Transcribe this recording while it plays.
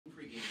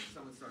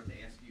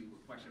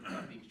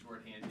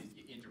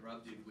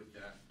interrupted with,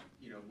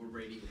 we're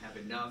ready to have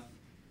enough.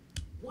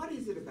 What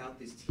is it about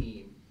this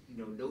team?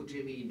 No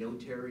Jimmy, no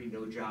Terry,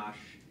 no Josh,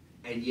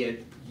 and yet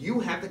you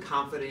have the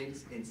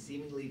confidence, and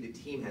seemingly the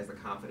team has the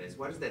confidence.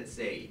 What does that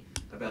say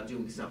about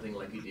doing something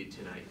like you did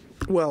tonight?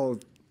 Well,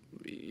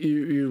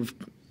 you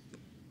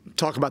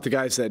talk about the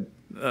guys that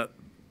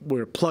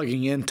we're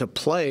plugging in to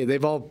play.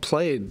 They've all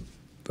played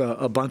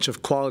a bunch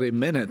of quality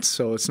minutes,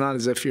 so it's not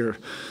as if you're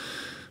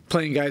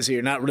playing guys that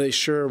you're not really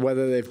sure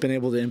whether they've been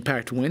able to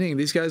impact winning.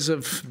 These guys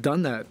have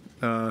done that,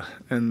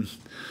 and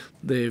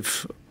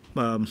they've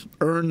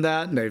earned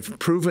that, and they've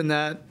proven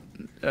that.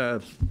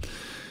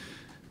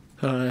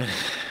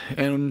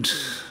 And,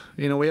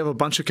 we have a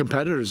bunch of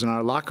competitors in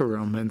our locker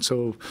room, and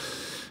so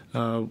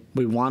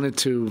we wanted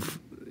to,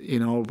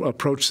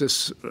 approach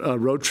this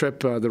road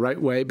trip the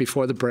right way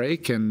before the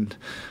break, and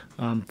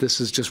this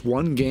is just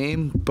one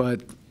game,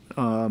 but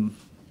our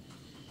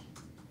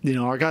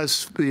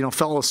guys,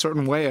 felt a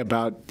certain way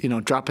about,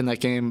 dropping that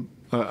game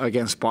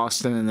against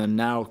Boston, and then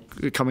now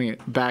coming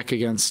back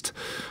against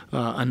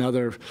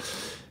another,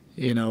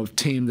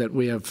 team that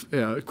we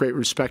have great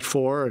respect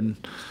for, and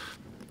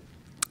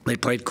they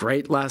played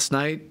great last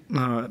night.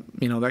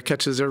 That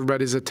catches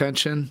everybody's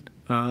attention,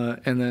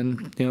 and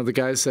then the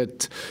guys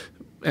that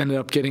ended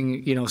up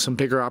getting some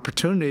bigger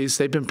opportunities,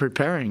 they've been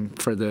preparing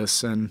for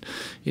this, and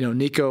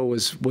Nico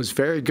was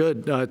very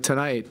good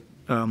tonight.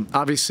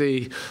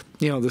 Obviously,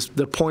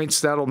 the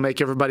points that'll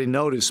make everybody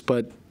notice,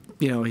 but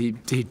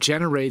he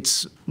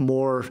generates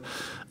more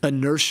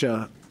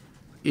inertia,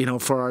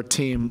 for our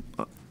team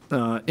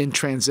in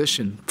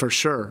transition for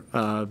sure.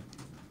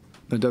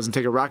 It doesn't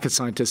take a rocket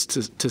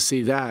scientist to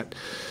see that.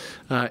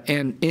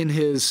 And in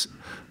his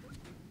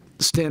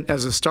stint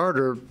as a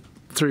starter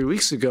 3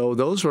 weeks ago,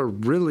 those were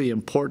really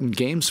important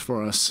games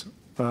for us,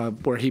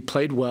 where he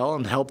played well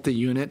and helped the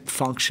unit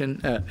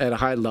function at a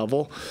high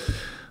level.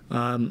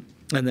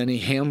 And then he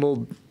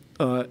handled,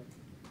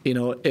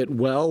 it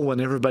well when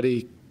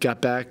everybody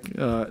got back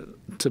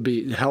to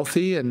be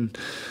healthy, and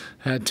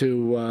had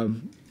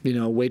to,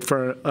 wait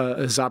for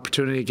his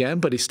opportunity again.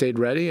 But he stayed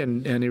ready,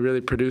 and he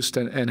really produced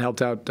and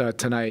helped out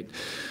tonight.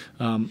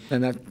 And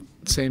that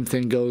same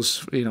thing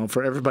goes,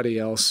 for everybody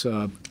else.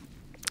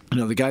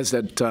 The guys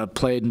that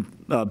played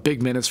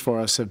big minutes for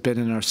us have been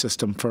in our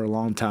system for a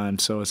long time,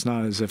 so it's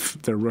not as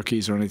if they're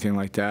rookies or anything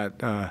like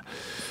that.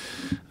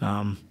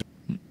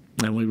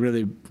 And we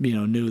really,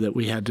 knew that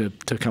we had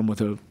to come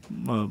with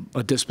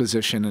a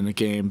disposition in a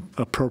game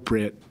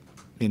appropriate,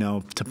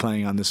 to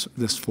playing on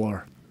this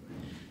floor.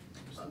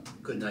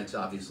 Good nights,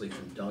 obviously,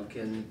 from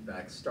Duncan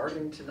back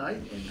starting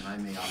tonight, and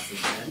Jaime off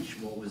the bench.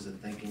 What was the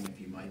thinking, if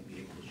you might be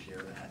able to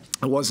share that?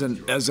 It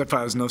wasn't as if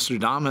I was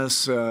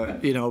Nostradamus.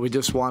 We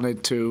just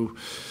wanted to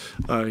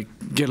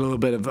get a little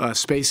bit of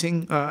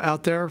spacing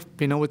out there,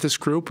 with this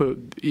group.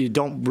 You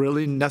don't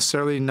really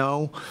necessarily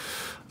know,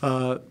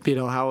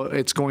 how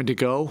it's going to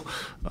go.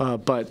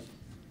 But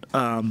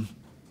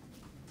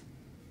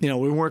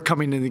we weren't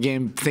coming into the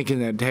game thinking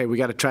that, hey, we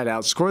got to try to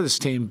outscore this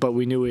team, but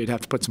we knew we'd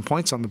have to put some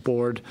points on the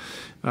board.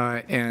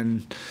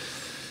 And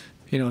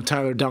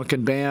Tyler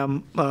Duncan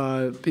Bam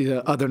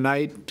the other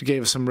night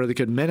gave us some really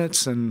good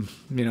minutes, and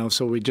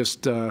so we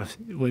just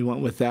we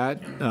went with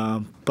that.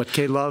 But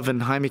K-Love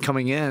and Jaime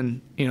coming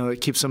in,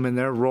 it keeps them in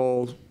their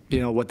role,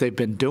 what they've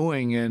been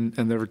doing, and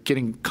they're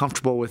getting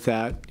comfortable with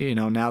that,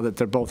 now that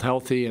they're both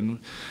healthy.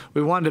 And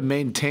we wanted to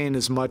maintain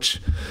as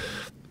much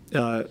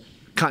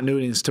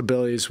continuity and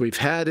stability as we've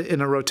had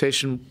in a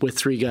rotation with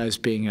three guys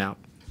being out.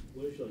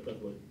 What did you like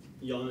about what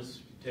Giannis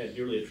had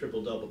nearly a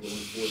triple-double, going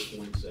 4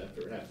 points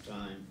after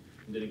halftime,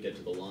 and didn't get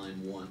to the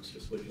line once?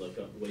 Just what you like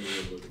about the way you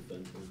were able to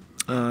defend him?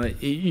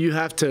 You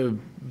have to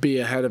be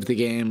ahead of the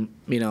game,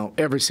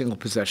 every single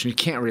possession. You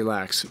can't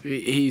relax.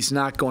 He's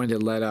not going to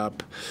let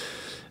up.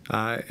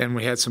 And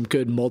we had some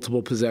good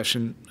multiple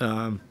possession,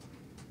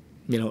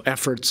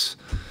 efforts,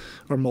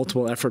 or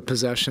multiple effort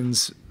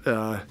possessions.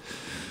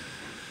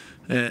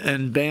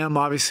 And Bam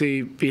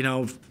obviously,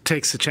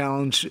 takes the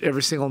challenge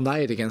every single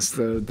night against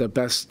the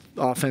best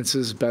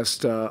offenses,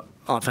 best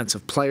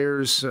offensive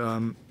players,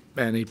 and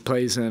he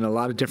plays in a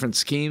lot of different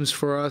schemes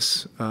for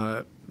us.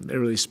 It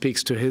really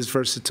speaks to his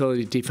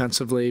versatility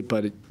defensively,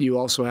 but you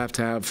also have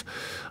to have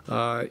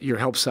your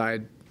help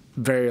side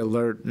very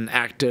alert and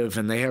active,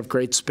 and they have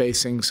great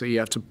spacing, so you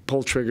have to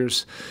pull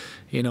triggers,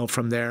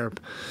 from there.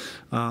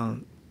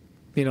 On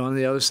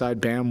the other side,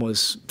 Bam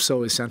was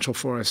so essential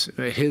for us.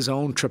 His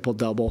own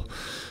triple-double,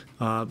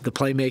 the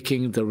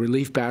playmaking, the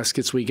relief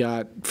baskets we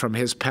got from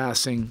his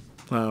passing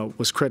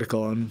was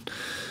critical. And,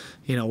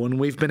 when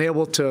we've been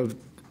able to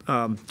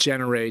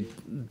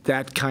generate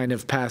that kind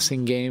of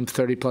passing game,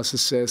 30-plus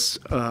assists,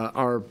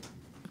 our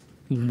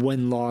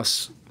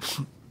win-loss,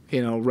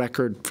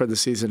 record for the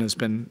season has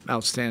been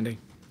outstanding.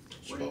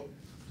 So,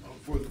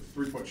 for the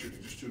three-point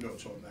shooting, just 2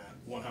 notes on that.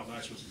 One, how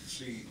nice was it to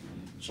see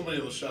so many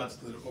of those shots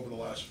that over the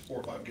last 4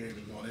 or 5 games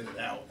have gone in and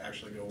out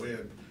actually go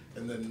in?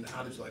 And then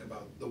how did you like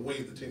about the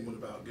way the team went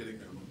about getting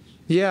their wins?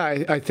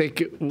 Yeah, I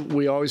think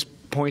we always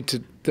point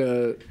to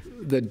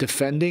the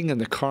defending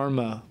and the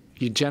karma.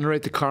 You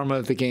generate the karma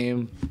of the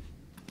game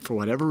for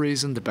whatever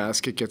reason, the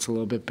basket gets a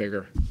little bit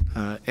bigger.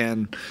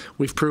 And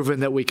we've proven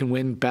that we can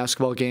win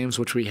basketball games,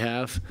 which we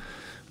have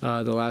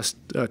the last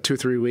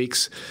 2-3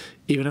 weeks,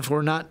 even if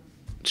we're not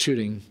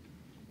shooting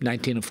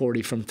 19 of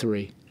 40 from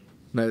three.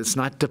 It's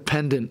not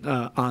dependent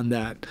on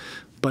that.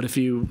 But if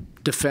you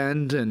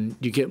defend and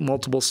you get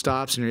multiple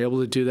stops and you're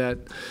able to do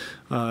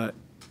that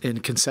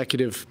in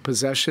consecutive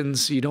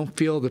possessions, you don't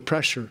feel the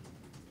pressure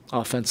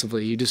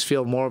offensively. You just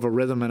feel more of a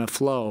rhythm and a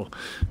flow,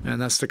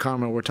 and that's the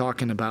karma we're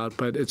talking about.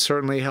 But it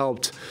certainly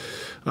helped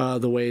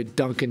the way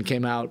Duncan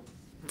came out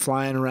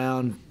flying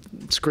around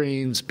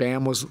screens.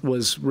 Bam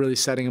was really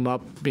setting him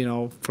up,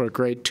 for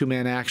great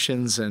two-man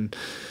actions, and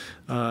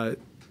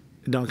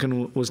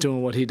Duncan was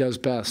doing what he does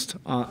best,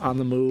 on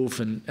the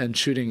move and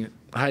shooting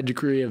a high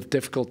degree of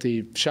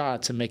difficulty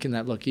shots and making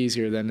that look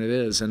easier than it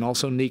is. And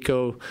also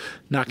Nico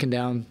knocking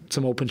down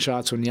some open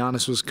shots when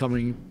Giannis was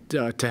coming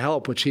to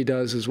help, which he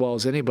does as well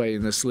as anybody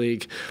in this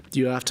league.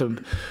 You have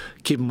to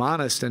keep him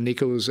honest, and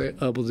Nico was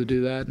able to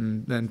do that,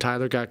 and then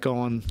Tyler got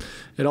going.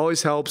 It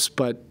always helps,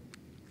 but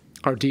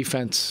our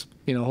defense,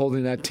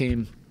 holding that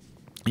team,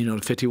 to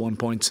 51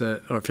 points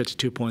or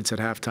 52 points at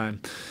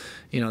halftime,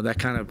 that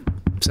kind of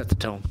set the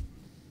tone.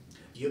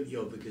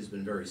 Jovic has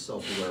been very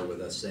self-aware with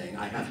us, saying,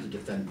 I have to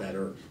defend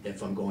better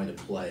if I'm going to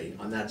play.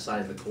 On that side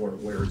of the court,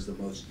 where is the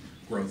most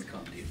growth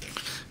come, do you think?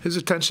 His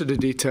attention to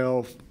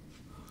detail,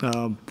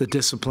 the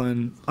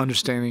discipline,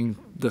 understanding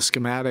the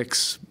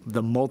schematics,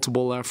 the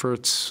multiple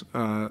efforts,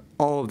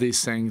 all of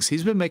these things.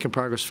 He's been making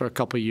progress for a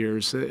couple of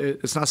years.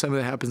 It's not something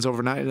that happens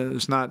overnight.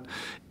 It's not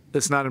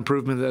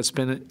improvement that's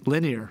been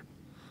linear.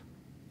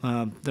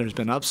 There's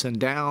been ups and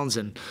downs,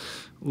 and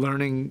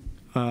learning,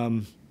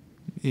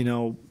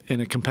 in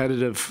a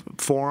competitive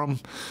forum,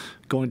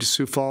 going to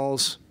Sioux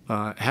Falls,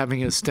 having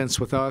his stints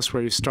with us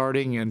where he's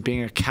starting and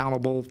being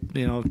accountable,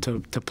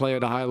 to play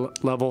at a high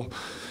level.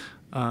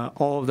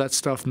 All of that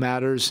stuff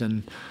matters,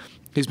 and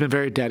he's been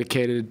very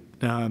dedicated.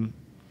 And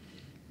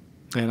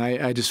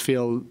I just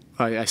feel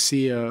I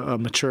see a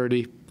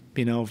maturity,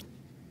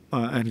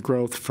 and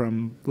growth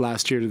from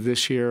last year to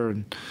this year,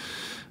 and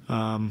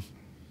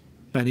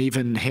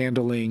even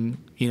handling,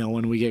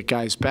 when we get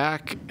guys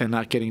back and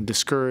not getting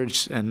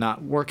discouraged and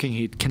not working.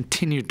 He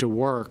continued to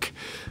work,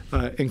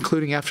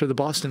 including after the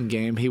Boston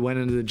game. He went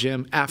into the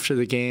gym after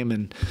the game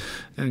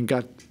and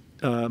got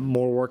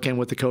more work in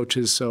with the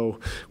coaches. So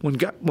when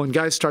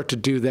guys start to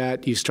do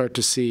that, you start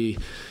to see,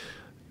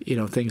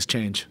 things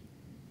change.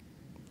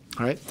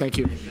 All right, thank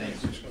you.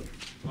 Thanks.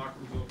 Locker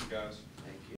room.